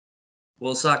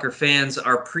Well, soccer fans,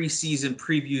 our preseason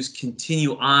previews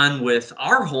continue on with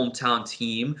our hometown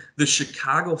team, the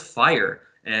Chicago Fire.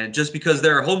 And just because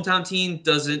they're a hometown team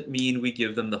doesn't mean we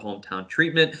give them the hometown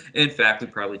treatment. In fact, we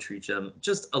probably treat them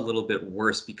just a little bit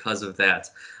worse because of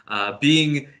that.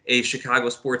 Being a Chicago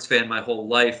sports fan my whole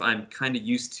life, I'm kind of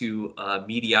used to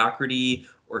mediocrity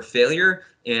or failure.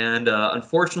 And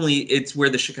unfortunately, it's where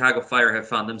the Chicago Fire have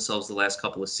found themselves the last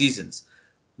couple of seasons.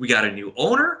 We got a new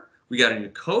owner. We got a new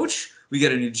coach. We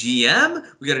got a new GM.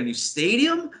 We got a new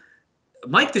stadium.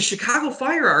 Mike, the Chicago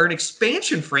Fire are an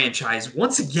expansion franchise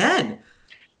once again.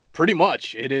 Pretty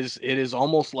much, it is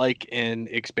almost like an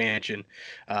expansion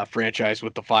franchise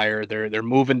with the Fire. They're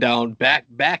moving down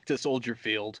back to Soldier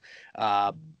Field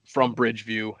from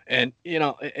Bridgeview, and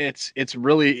it's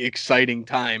really exciting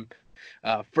time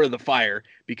for the Fire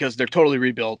because they're totally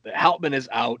rebuilt. Houtman is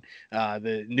out.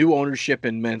 The new ownership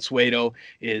in Mansueto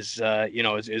is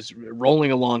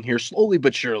rolling along here slowly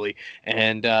but surely,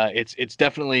 and it's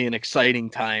definitely an exciting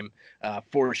time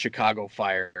for Chicago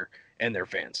Fire and their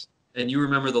fans. And you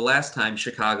remember the last time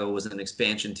Chicago was an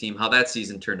expansion team, how that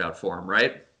season turned out for them,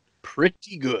 right?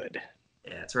 Pretty good.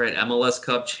 Yeah, that's right. MLS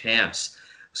Cup champs.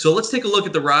 So let's take a look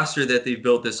at the roster that they've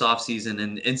built this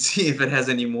offseason and see if it has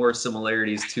any more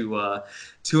similarities to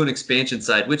an expansion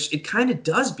side, which it kind of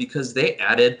does because they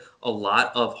added a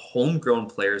lot of homegrown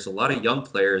players, a lot of young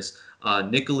players.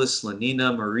 Nicholas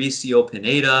Slanina, Mauricio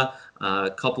Pineda,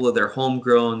 a couple of their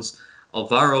homegrowns,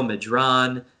 Alvaro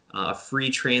Medran, a free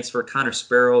transfer, Connor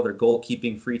Sparrow, their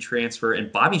goalkeeping free transfer,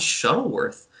 and Bobby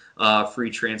Shuttleworth, free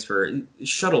transfer.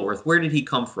 Shuttleworth, where did he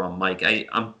come from, Mike?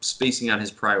 I'm spacing on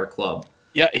his prior club.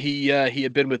 Yeah, he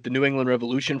had been with the New England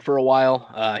Revolution for a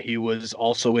while. He was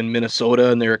also in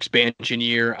Minnesota in their expansion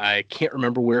year. I can't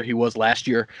remember where he was last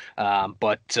year,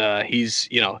 but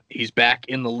he's back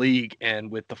in the league and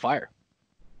with the Fire.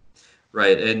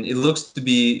 Right, and it looks to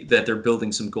be that they're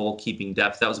building some goalkeeping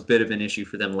depth. That was a bit of an issue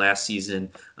for them last season.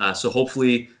 So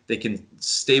hopefully they can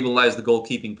stabilize the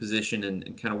goalkeeping position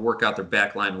and kind of work out their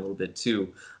back line a little bit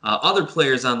too. Other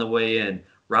players on the way in.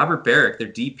 Robert Barrick, their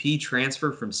DP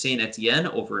transfer from Saint Etienne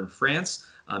over in France.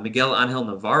 Miguel Angel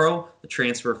Navarro, the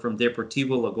transfer from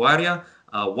Deportivo La Guardia.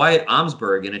 Wyatt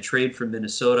Omsberg in a trade from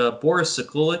Minnesota. Boris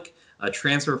Sekulic, a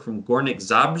transfer from Gornik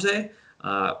Zabrze.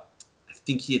 I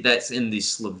think that's in the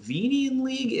Slovenian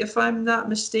league, if I'm not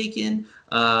mistaken.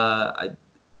 I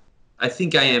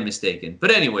think I am mistaken.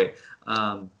 But anyway,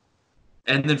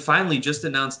 and then finally, just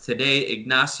announced today,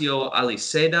 Ignacio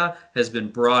Aliseda has been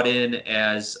brought in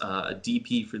as a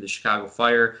DP for the Chicago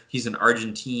Fire. He's an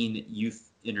Argentine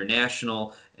youth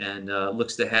international and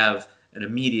looks to have an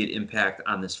immediate impact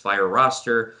on this Fire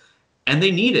roster. And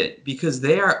they need it because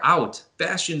they are out.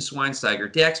 Bastian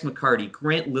Schweinsteiger, Dax McCarty,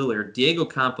 Grant Lillard, Diego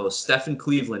Campos, Stephen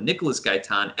Cleveland, Nicholas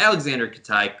Gaitan, Alexander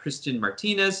Katai, Christian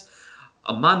Martinez,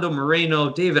 Amando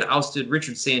Moreno, David Ousted,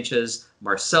 Richard Sanchez,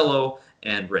 Marcelo,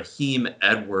 and Raheem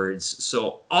Edwards.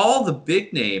 So all the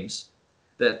big names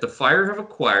that the Fire have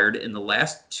acquired in the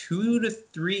last 2 to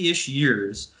 3-ish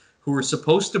years who were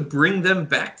supposed to bring them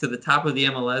back to the top of the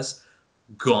MLS,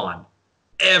 gone.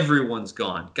 Everyone's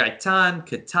gone. Gaitan,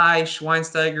 Katai,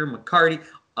 Schweinsteiger, McCarty,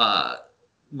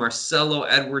 Marcelo,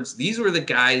 Edwards. These were the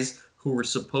guys who were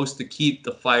supposed to keep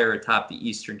the Fire atop the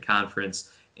Eastern Conference.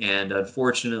 And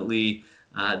unfortunately,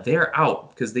 they're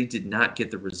out because they did not get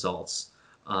the results.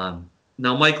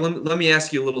 Now, Mike, let me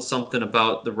ask you a little something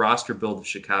about the roster build of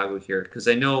Chicago here, because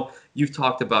I know you've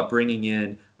talked about bringing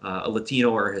in a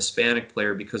Latino or a Hispanic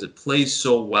player because it plays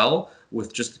so well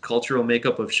with just the cultural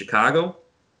makeup of Chicago.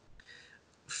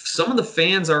 Some of the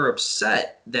fans are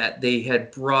upset that they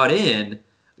had brought in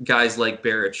guys like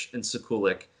Baric and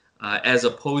Sekulic as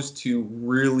opposed to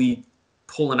really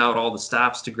pulling out all the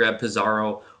stops to grab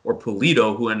Pizarro or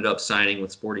Pulido, who ended up signing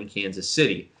with Sporting Kansas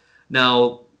City.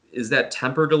 Now, is that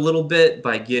tempered a little bit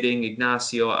by getting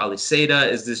Ignacio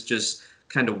Aliseda? Is this just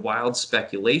kind of wild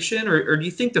speculation? Or do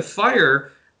you think the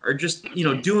Fire are just,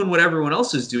 doing what everyone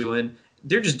else is doing?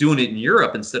 They're just doing it in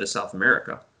Europe instead of South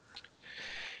America.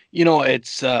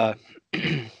 It's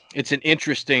it's an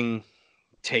interesting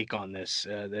take on this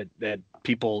that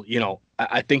people,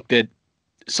 I think that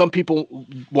some people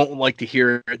won't like to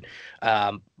hear it,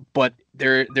 but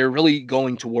they're really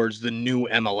going towards the new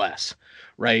MLS,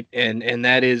 right? And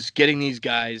that is getting these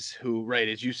guys who, right,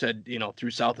 as you said,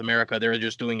 through South America, they're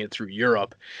just doing it through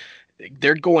Europe.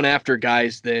 They're going after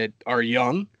guys that are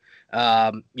young.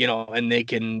 And they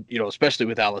can, especially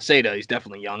with Aliseda, he's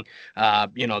definitely young.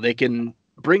 They can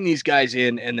bring these guys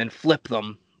in and then flip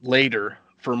them later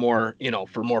for more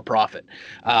profit.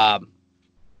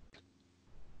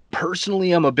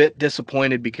 Personally, I'm a bit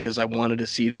disappointed because I wanted to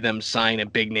see them sign a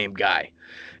big name guy.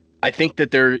 I think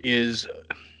that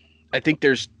I think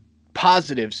there's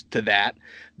positives to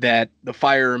that the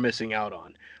Fire are missing out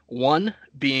on. One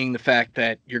being the fact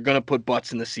that you're going to put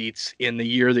butts in the seats in the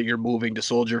year that you're moving to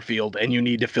Soldier Field and you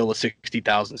need to fill a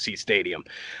 60,000 seat stadium.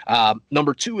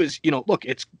 Number two is, look,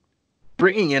 it's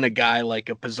bringing in a guy like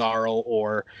a Pizarro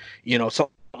or, something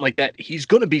like that. He's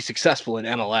going to be successful in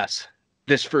MLS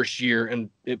this first year and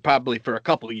probably for a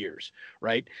couple of years,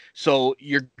 right? So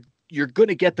you're going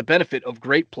to get the benefit of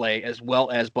great play as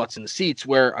well as butts in the seats.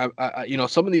 Where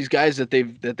some of these guys that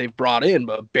they've brought in,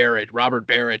 Robert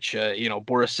Barrich,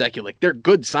 Boris Sekulik, they're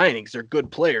good signings, they're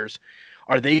good players.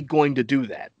 Are they going to do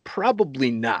that?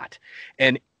 Probably not.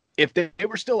 And if they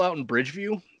were still out in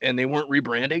Bridgeview and they weren't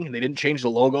rebranding and they didn't change the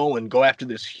logo and go after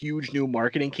this huge new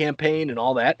marketing campaign and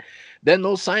all that, then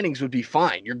those signings would be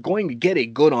fine. You're going to get a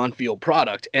good on-field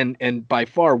product, and by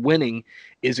far winning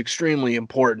is extremely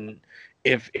important.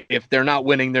 If they're not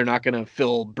winning, they're not going to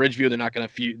fill Bridgeview. They're not going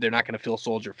to fill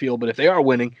Soldier Field. But if they are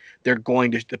winning,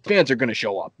 the fans are going to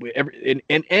show up. In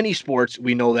any sports,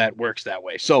 we know that works that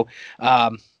way. So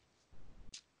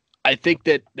I think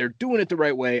that they're doing it the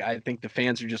right way. I think the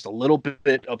fans are just a little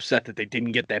bit upset that they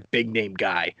didn't get that big name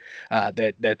guy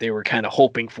that they were kind of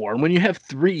hoping for. And when you have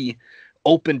 3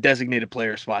 open designated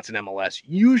player spots in MLS,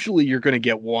 usually you're going to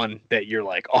get one that you're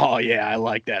like, oh yeah, I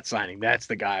like that signing. That's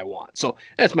the guy I want. So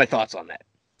that's my thoughts on that.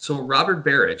 So Robert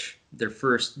Barrich, their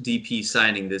first DP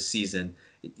signing this season,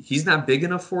 he's not big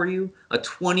enough for you? A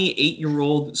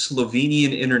 28-year-old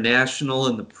Slovenian international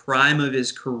in the prime of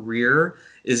his career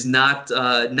is not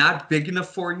big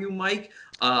enough for you, Mike?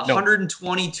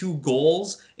 122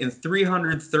 goals in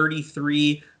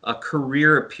 333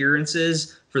 career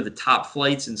appearances for the top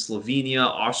flights in Slovenia,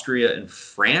 Austria, and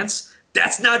France.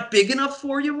 That's not big enough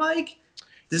for you, Mike?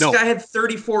 This guy had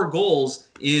 34 goals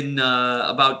in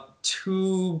about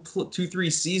 3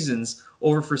 seasons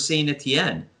over for Saint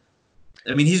Etienne.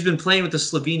 I mean, he's been playing with the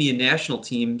Slovenian national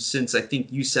team since, I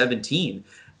think, U17.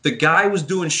 The guy was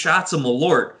doing shots of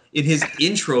Malort in his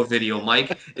intro video,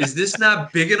 Mike. Is this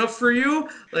not big enough for you?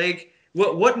 Like,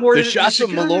 what more? The shots of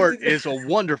Malort is a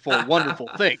wonderful, wonderful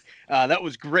thing. That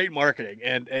was great marketing,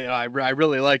 and I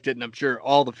really liked it, and I'm sure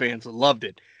all the fans loved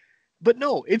it. But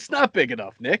no, it's not big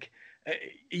enough, Nick.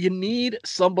 You need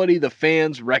somebody the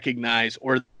fans recognize,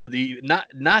 or the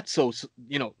not so,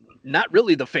 not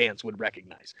really the fans would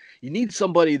recognize. You need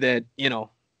somebody that,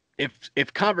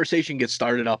 if conversation gets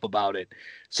started up about it,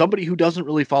 somebody who doesn't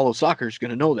really follow soccer is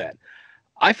going to know that.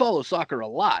 I follow soccer a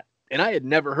lot, and I had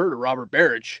never heard of Robert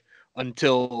Barrich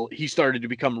until he started to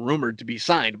become rumored to be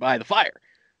signed by the Fire.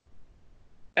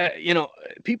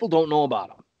 People don't know about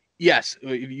him. Yes,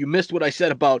 you missed what I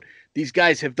said about these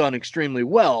guys have done extremely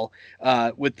well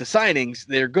with the signings.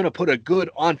 They're going to put a good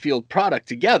on-field product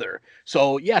together.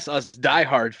 So, yes, us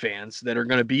diehard fans that are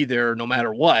going to be there no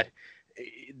matter what,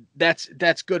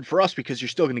 that's good for us because you're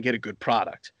still going to get a good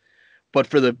product. But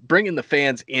for bringing the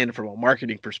fans in from a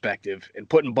marketing perspective and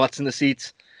putting butts in the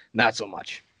seats, not so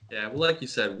much. Yeah, well, like you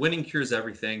said, winning cures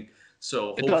everything.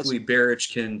 So hopefully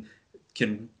Barrich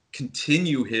can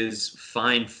continue his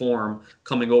fine form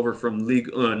coming over from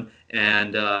Ligue 1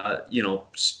 and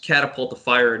catapult the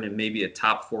Fire into maybe a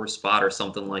top 4 spot or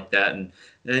something like that. And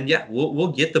yeah,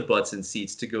 we'll get the butts in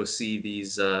seats to go see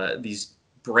these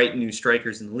bright new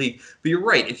strikers in the league. But you're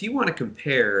right. If you want to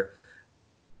compare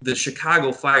the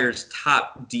Chicago Fire's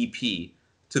top DP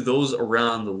to those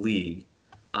around the league,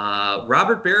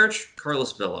 Robert Barrich,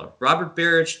 Carlos Vela. Robert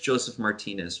Barrich, Joseph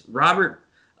Martinez. Robert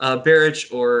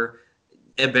Barrich or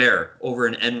Hebert over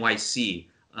in NYC.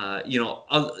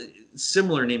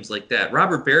 Similar names like that.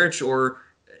 Robert Barrich or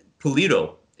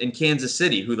Pulido in Kansas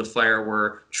City, who the Fire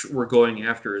were going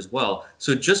after as well.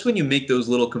 So just when you make those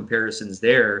little comparisons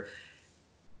there,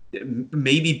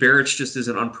 maybe Barrich just is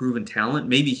an unproven talent.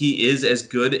 Maybe he is as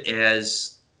good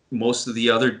as most of the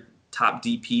other top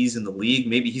DPs in the league.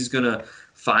 Maybe he's going to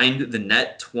find the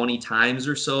net 20 times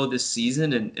or so this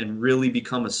season and really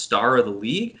become a star of the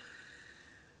league.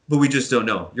 But we just don't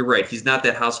know. You're right. He's not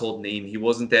that household name. He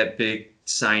wasn't that big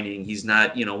signing. He's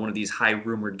not, one of these high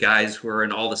rumored guys who are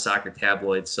in all the soccer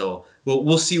tabloids. So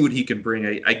we'll see what he can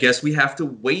bring. I guess we have to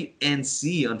wait and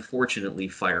see, unfortunately,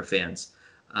 Fire fans.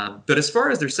 But as far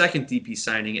as their second DP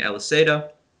signing,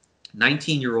 Aliseda,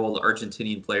 19-year-old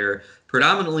Argentinian player,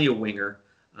 predominantly a winger.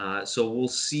 So we'll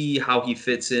see how he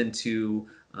fits into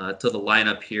to the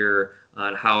lineup here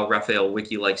on how Rafael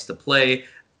Wiki likes to play.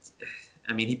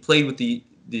 I mean, he played with the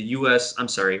U.S.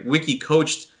 Wiki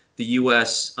coached the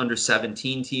U.S.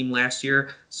 under-17 team last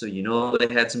year, so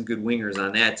they had some good wingers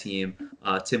on that team.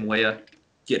 Tim Weah,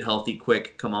 get healthy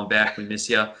quick, come on back, we miss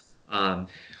you.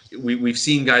 We've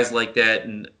seen guys like that,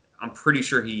 and I'm pretty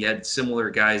sure he had similar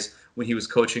guys when he was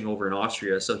coaching over in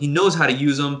Austria. So he knows how to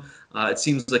use them. It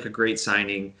seems like a great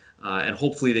signing, and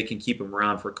hopefully they can keep him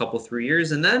around for a couple, 3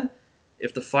 years. And then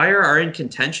if the Fire are in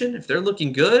contention, if they're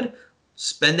looking good,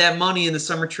 spend that money in the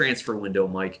summer transfer window,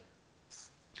 Mike.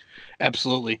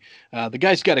 Absolutely. The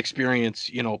guy's got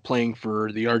experience, playing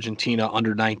for the Argentina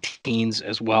under 19s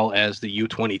as well as the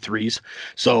U23s.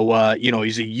 So,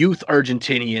 he's a youth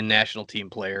Argentinian national team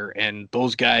player, and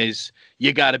those guys,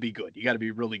 you got to be good. You got to be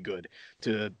really good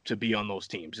to be on those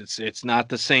teams. It's not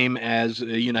the same as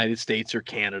the United States or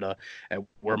Canada.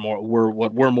 We're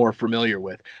more familiar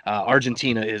with.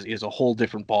 Argentina is a whole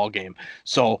different ball game.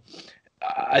 So,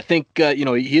 I think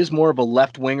he is more of a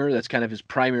left winger. That's kind of his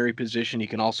primary position. He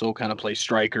can also kind of play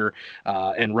striker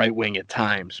and right wing at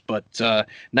times. But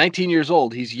 19 years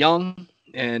old, he's young,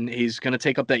 and he's going to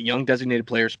take up that young designated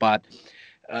player spot.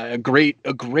 A great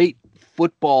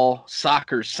football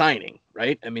soccer signing,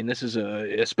 right? I mean, this is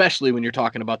especially when you're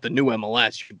talking about the new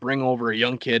MLS. You bring over a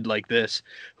young kid like this,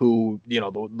 who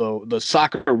the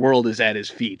soccer world is at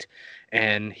his feet,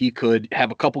 and he could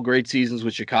have a couple great seasons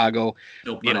with Chicago.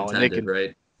 No pun And they intended, can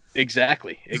right?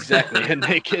 exactly, and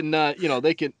they can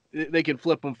they can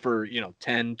flip them for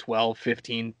 10, 12,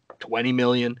 15, 20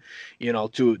 million,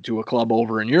 to a club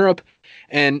over in Europe,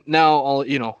 and now all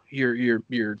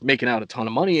you're making out a ton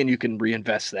of money, and you can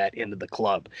reinvest that into the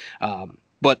club.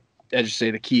 But as you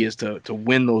say, the key is to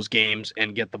win those games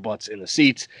and get the butts in the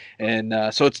seats. And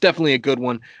so it's definitely a good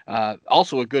one.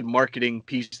 Also a good marketing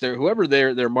piece there. Whoever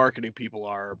their marketing people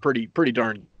are pretty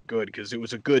darn good, because it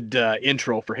was a good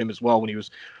intro for him as well when he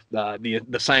was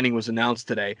the signing was announced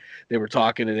today. They were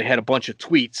talking, and they had a bunch of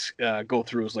tweets go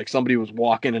through. It was like somebody was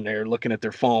walking in there looking at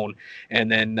their phone,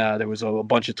 and then there was a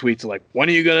bunch of tweets like, "When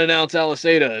are you going to announce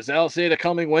Aliseda? Is Aliseda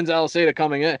coming? When's Aliseda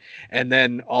coming in?" And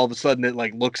then all of a sudden it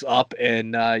like looks up,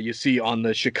 and you see on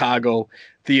the Chicago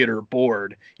theater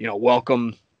board,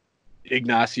 welcome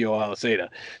Ignacio Aliseda.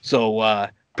 So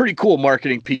pretty cool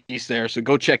marketing piece there. So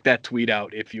go check that tweet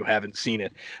out if you haven't seen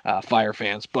it, Fire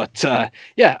fans. But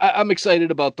yeah, I'm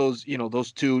excited about those,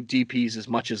 those two DPs as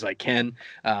much as I can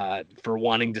for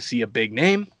wanting to see a big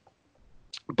name.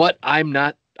 But I'm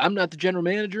not the general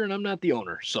manager, and I'm not the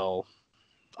owner. So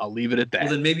I'll leave it at Well, that.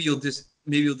 then maybe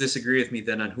you'll disagree with me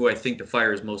then on who I think the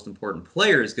Fire's most important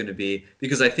player is going to be,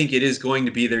 because I think it is going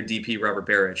to be their DP, Robert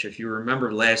Baric. If you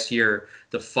remember last year,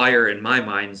 the Fire, in my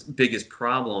mind's biggest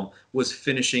problem was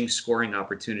finishing scoring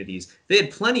opportunities. They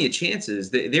had plenty of chances.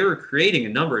 They were creating a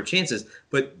number of chances,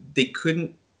 but they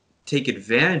couldn't take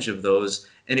advantage of those,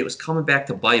 and it was coming back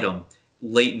to bite them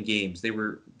late in games. They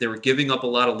were giving up a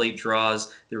lot of late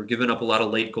draws. They were giving up a lot of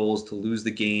late goals to lose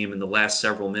the game in the last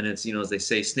several minutes. As they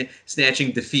say,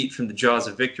 snatching defeat from the jaws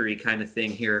of victory kind of thing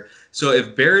here. So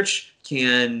if Baric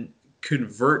can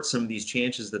convert some of these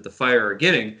chances that the Fire are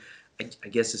getting, I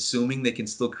guess assuming they can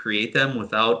still create them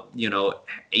without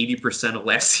 80% of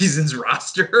last season's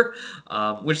roster,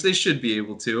 which they should be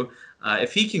able to.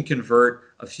 If he can convert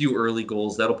a few early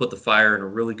goals, that'll put the Fire in a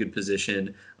really good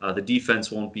position. The defense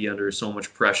won't be under so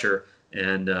much pressure,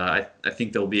 and I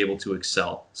think they'll be able to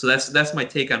excel. So that's my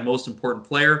take on most important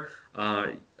player.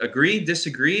 Agree,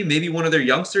 disagree? Maybe one of their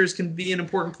youngsters can be an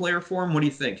important player for them. What do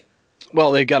you think?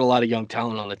 Well, they've got a lot of young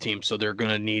talent on the team, so they're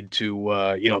going to need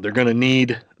to, they're going to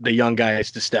need the young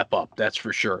guys to step up. That's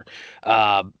for sure.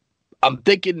 Uh, I'm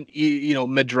thinking,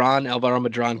 Alvaro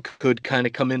Medran could kind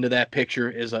of come into that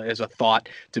picture as a thought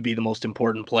to be the most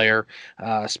important player,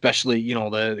 especially,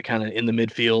 the kind of in the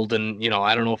midfield. And,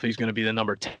 I don't know if he's going to be the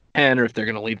number 10 or if they're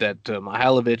going to leave that to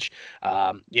Mihailovic.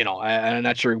 I'm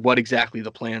not sure what exactly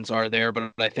the plans are there,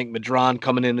 but I think Medran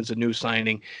coming in as a new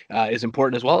signing is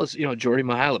important, as well as, Jordi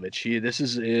Mihailovic. This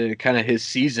is kind of his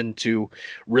season to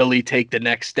really take the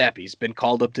next step. He's been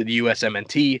called up to the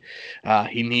USMNT.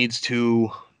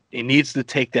 He needs to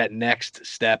take that next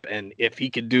step, and if he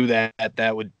could do that,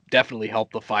 that would definitely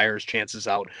help the Fire's chances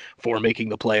out for making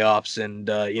the playoffs and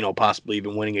possibly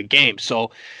even winning a game.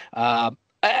 So I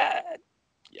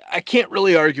can't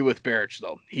really argue with Baric,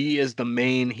 though. He is the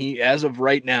main. He, as of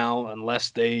right now,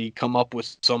 unless they come up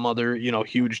with some other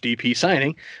huge DP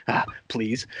signing,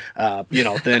 please,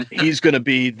 then he's going to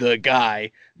be the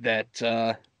guy that's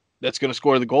going to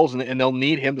score the goals, and they'll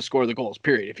need him to score the goals,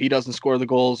 period. If he doesn't score the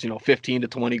goals, 15 to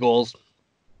 20 goals,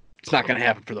 it's not going to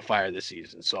happen for the Fire this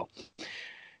season. So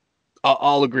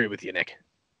I'll agree with you, Nick.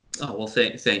 Oh, well,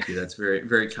 thank you. That's very,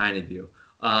 very kind of you.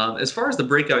 As far as the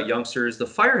breakout youngsters, the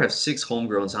Fire have 6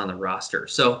 homegrowns on the roster.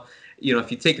 So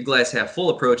if you take the glass half full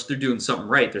approach, they're doing something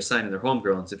right. They're signing their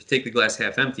homegrowns. If you take the glass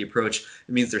half empty approach,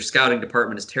 it means their scouting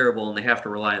department is terrible and they have to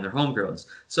rely on their homegrowns.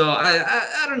 So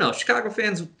I don't know. Chicago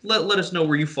fans, let us know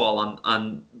where you fall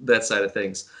on that side of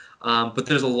things. But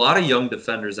there's a lot of young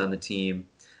defenders on the team.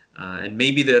 And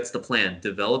maybe that's the plan.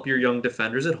 Develop your young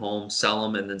defenders at home, sell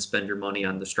them, and then spend your money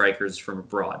on the strikers from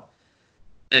abroad.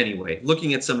 Anyway,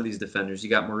 looking at some of these defenders, you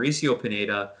got Mauricio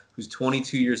Pineda, who's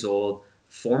 22 years old,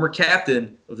 former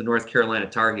captain of the North Carolina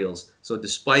Tar Heels. So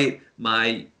despite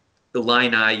my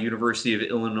Illini, University of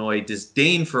Illinois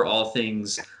disdain for all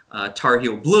things Tar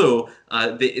Heel blue,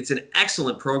 it's an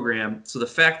excellent program. So the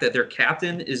fact that their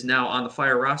captain is now on the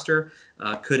Fire roster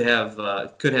could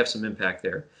have some impact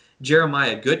there.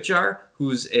 Jeremiah Gutjar,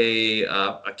 who's a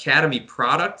academy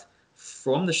product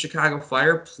from the Chicago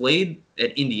Fire, played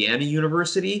at Indiana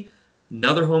University.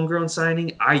 Another homegrown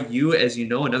signing. IU, as you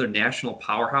know, another national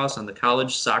powerhouse on the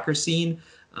college soccer scene.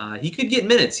 He could get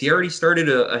minutes. He already started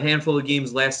a handful of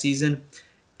games last season,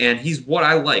 and he's what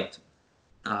I liked.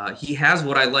 He has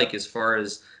what I like as far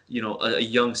as a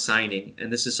young signing,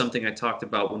 and this is something I talked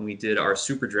about when we did our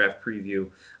Super Draft preview.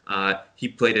 He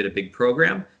played at a big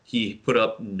program. He put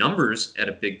up numbers at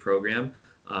a big program,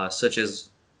 such as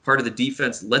part of the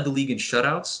defense led the league in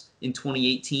shutouts in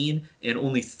 2018 and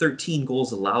only 13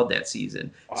 goals allowed that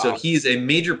season. Wow. So he's a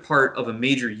major part of a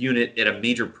major unit at a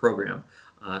major program.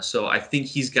 So I think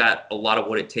he's got a lot of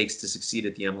what it takes to succeed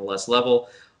at the MLS level.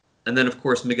 And then, of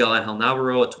course, Miguel Angel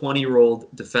Navarro, a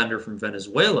 20-year-old defender from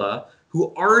Venezuela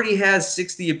who already has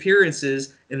 60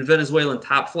 appearances in Venezuelan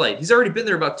top flight. He's already been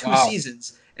there about two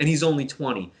seasons, and he's only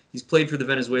 20. He's played for the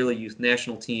Venezuela youth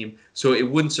national team, so it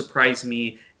wouldn't surprise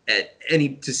me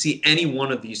to see any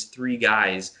one of these three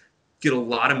guys get a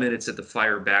lot of minutes at the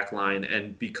Fire backline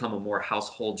and become a more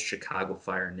household Chicago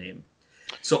Fire name.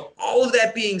 So all of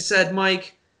that being said,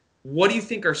 Mike, what do you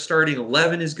think our starting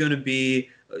 11 is going to be?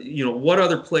 What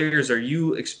other players are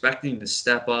you expecting to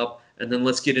step up? And then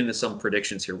let's get into some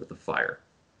predictions here with the Fire.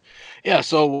 Yeah,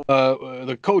 so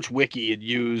the coach Wiki had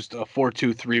used a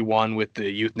 4-2-3-1 with the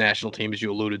youth national team, as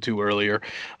you alluded to earlier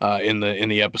in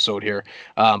the episode here.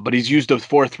 But he's used a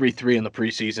 4-3-3 in the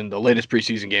preseason, the latest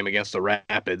preseason game against the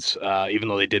Rapids, even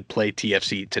though they did play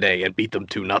TFC today and beat them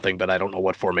 2-0, but I don't know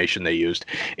what formation they used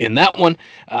in that one.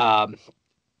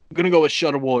 I'm going to go with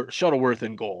Shuttleworth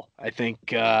in goal. I think,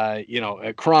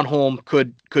 Kronholm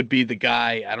could be the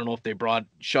guy. I don't know if they brought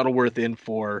Shuttleworth in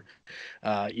for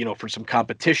some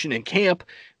competition in camp.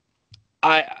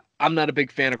 I'm not a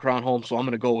big fan of Kronholm, so I'm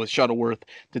going to go with Shuttleworth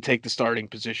to take the starting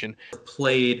position.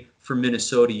 Played for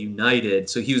Minnesota United,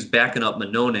 so he was backing up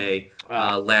Manone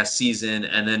last season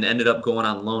and then ended up going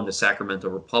on loan to Sacramento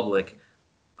Republic.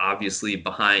 Obviously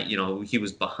he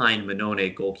was behind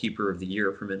Manone, goalkeeper of the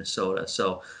year for Minnesota.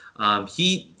 So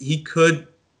he could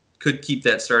keep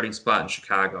that starting spot in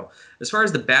Chicago. As far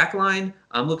as the back line,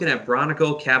 I'm looking at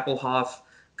Bronico, Kappelhoff,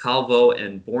 Calvo,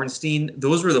 and Bornstein.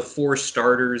 Those were the four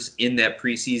starters in that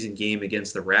preseason game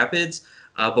against the Rapids.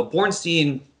 But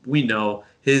Bornstein, we know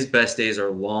his best days are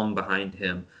long behind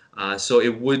him. So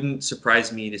it wouldn't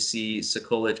surprise me to see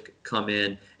Sokolic come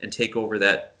in and take over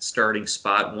that starting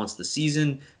spot once the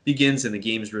season begins and the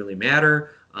games really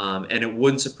matter. And it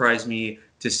wouldn't surprise me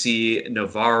to see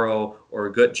Navarro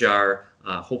or Gutjar,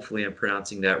 hopefully I'm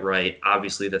pronouncing that right.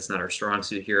 Obviously, that's not our strong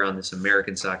suit here on this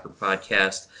American Soccer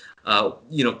podcast.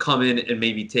 Come in and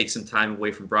maybe take some time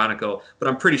away from Bronico. But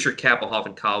I'm pretty sure Kappelhoff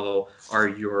and Calvo are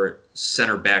your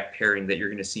center back pairing that you're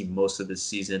going to see most of this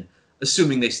season,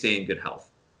 assuming they stay in good health.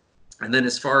 And then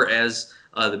as far as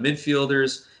the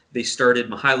midfielders, they started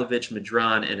Mihailovic,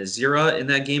 Madron, and Azira in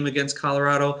that game against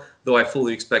Colorado, though I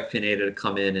fully expect Pineda to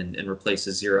come in and replace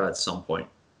Azira at some point.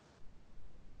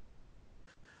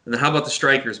 And then how about the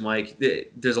strikers, Mike?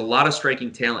 There's a lot of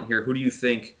striking talent here. Who do you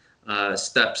think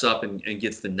steps up and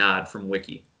gets the nod from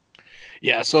Wiki?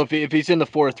 Yeah, so if he's in the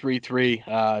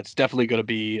 4-3-3, it's definitely going to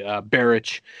be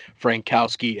Baric,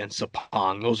 Frankowski, and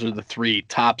Sapong. Those are the three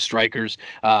top strikers.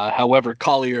 However,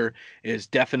 Collier is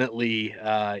definitely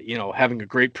having a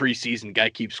great preseason.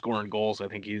 Guy keeps scoring goals. I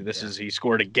think he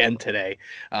scored again today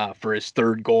for his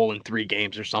third goal in 3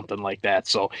 games or something like that.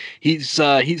 So he's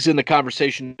in the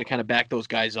conversation to kind of back those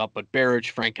guys up. But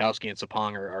Baric, Frankowski, and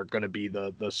Sapong are going to be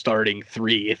the starting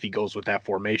 3 if he goes with that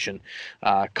formation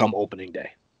come opening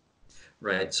day.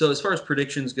 Right. So as far as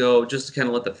predictions go, just to kind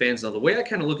of let the fans know, the way I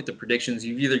kind of look at the predictions,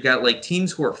 you've either got like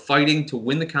teams who are fighting to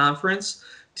win the conference,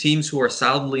 teams who are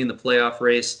solidly in the playoff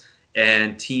race,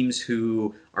 and teams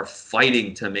who are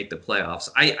fighting to make the playoffs.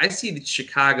 I see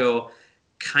Chicago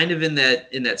kind of in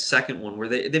that second one where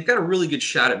they've got a really good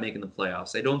shot at making the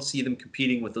playoffs. I don't see them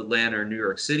competing with Atlanta or New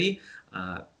York City.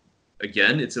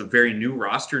 again, it's a very new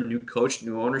roster, new coach,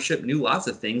 new ownership, new lots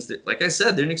of things that, like I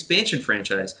said, they're an expansion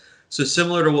franchise. So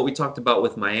similar to what we talked about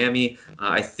with Miami,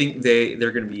 I think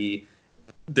they're going to be,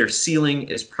 their ceiling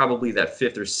is probably that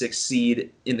fifth or sixth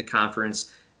seed in the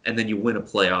conference, and then you win a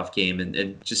playoff game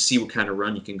and just see what kind of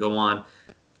run you can go on.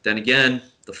 Then again,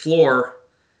 the floor.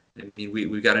 I mean,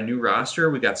 we've got a new roster.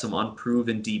 We got some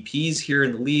unproven DPs here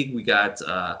in the league. We got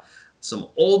some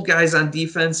old guys on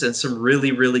defense and some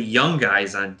really, really young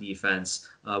guys on defense.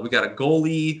 We got a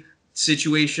goalie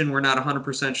situation. We're not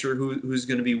 100% sure who's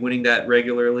going to be winning that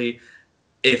regularly.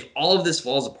 If all of this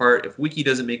falls apart, if Wiki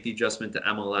doesn't make the adjustment to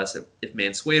MLS, if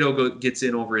Mansueto gets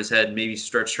in over his head and maybe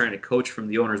starts trying to coach from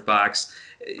the owner's box,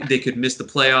 they could miss the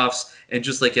playoffs. And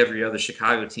just like every other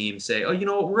Chicago team, say, oh, you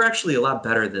know what, we're actually a lot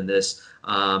better than this.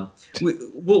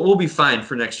 We'll be fine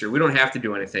for next year. We don't have to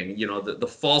do anything. You know, the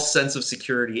false sense of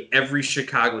security every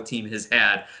Chicago team has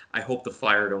had, I hope the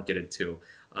Fire don't get it too.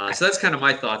 So that's kind of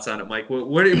my thoughts on it, Mike.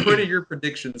 What are your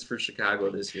predictions for Chicago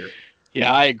this year?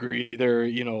 Yeah, I agree.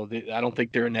 I don't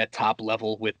think they're in that top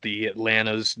level with the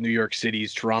Atlantas, New York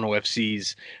Cities, Toronto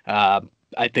FCs.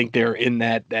 I think they're in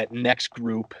that next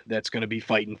group that's going to be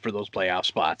fighting for those playoff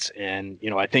spots. And,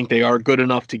 I think they are good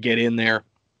enough to get in there.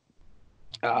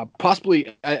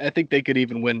 Possibly, I think they could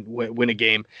even win a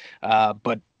game.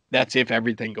 But that's if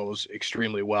everything goes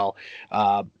extremely well.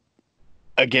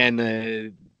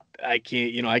 Again, I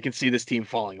can't, I can see this team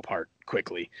falling apart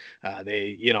quickly.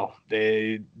 They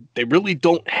really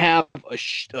don't have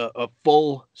a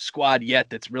full squad yet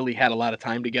that's really had a lot of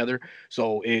time together.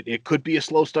 So it could be a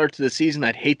slow start to the season.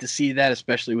 I'd hate to see that,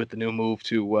 especially with the new move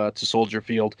to Soldier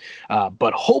Field.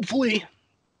 But hopefully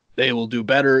they will do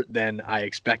better than I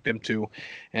expect them to.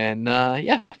 And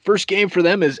first game for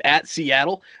them is at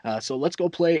Seattle. So let's go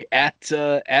play at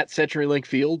CenturyLink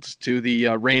Field to the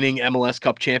reigning MLS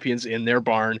Cup champions in their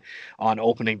barn on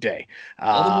opening day.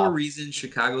 All the more reason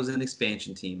Chicago's an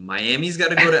expansion team. Miami's got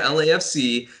to go to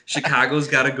LAFC. Chicago's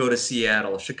got to go to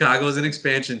Seattle. Chicago's an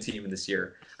expansion team this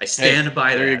year. I stand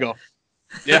by that. There you go.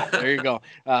 Yeah, there you go.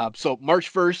 So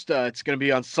March 1st, it's going to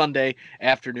be on Sunday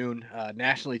afternoon,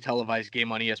 nationally televised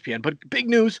game on ESPN. But big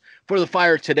news for the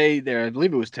Fire today. I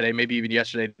believe it was today, maybe even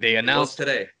yesterday. They announced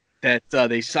today that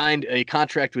they signed a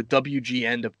contract with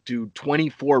WGN to do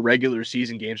 24 regular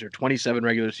season games or 27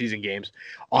 regular season games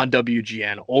on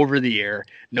WGN over the air.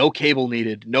 No cable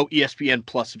needed, no ESPN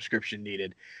Plus subscription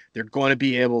needed. They're going to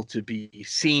be able to be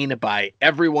seen by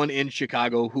everyone in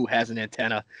Chicago who has an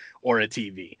antenna or a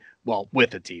TV. Well,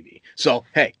 with a TV. So,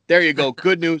 hey, there you go.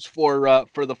 Good news for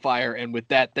the Fire. And with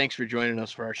that, thanks for joining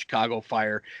us for our Chicago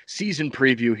Fire season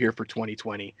preview here for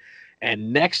 2020.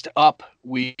 And next up,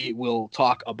 we will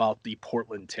talk about the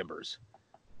Portland Timbers.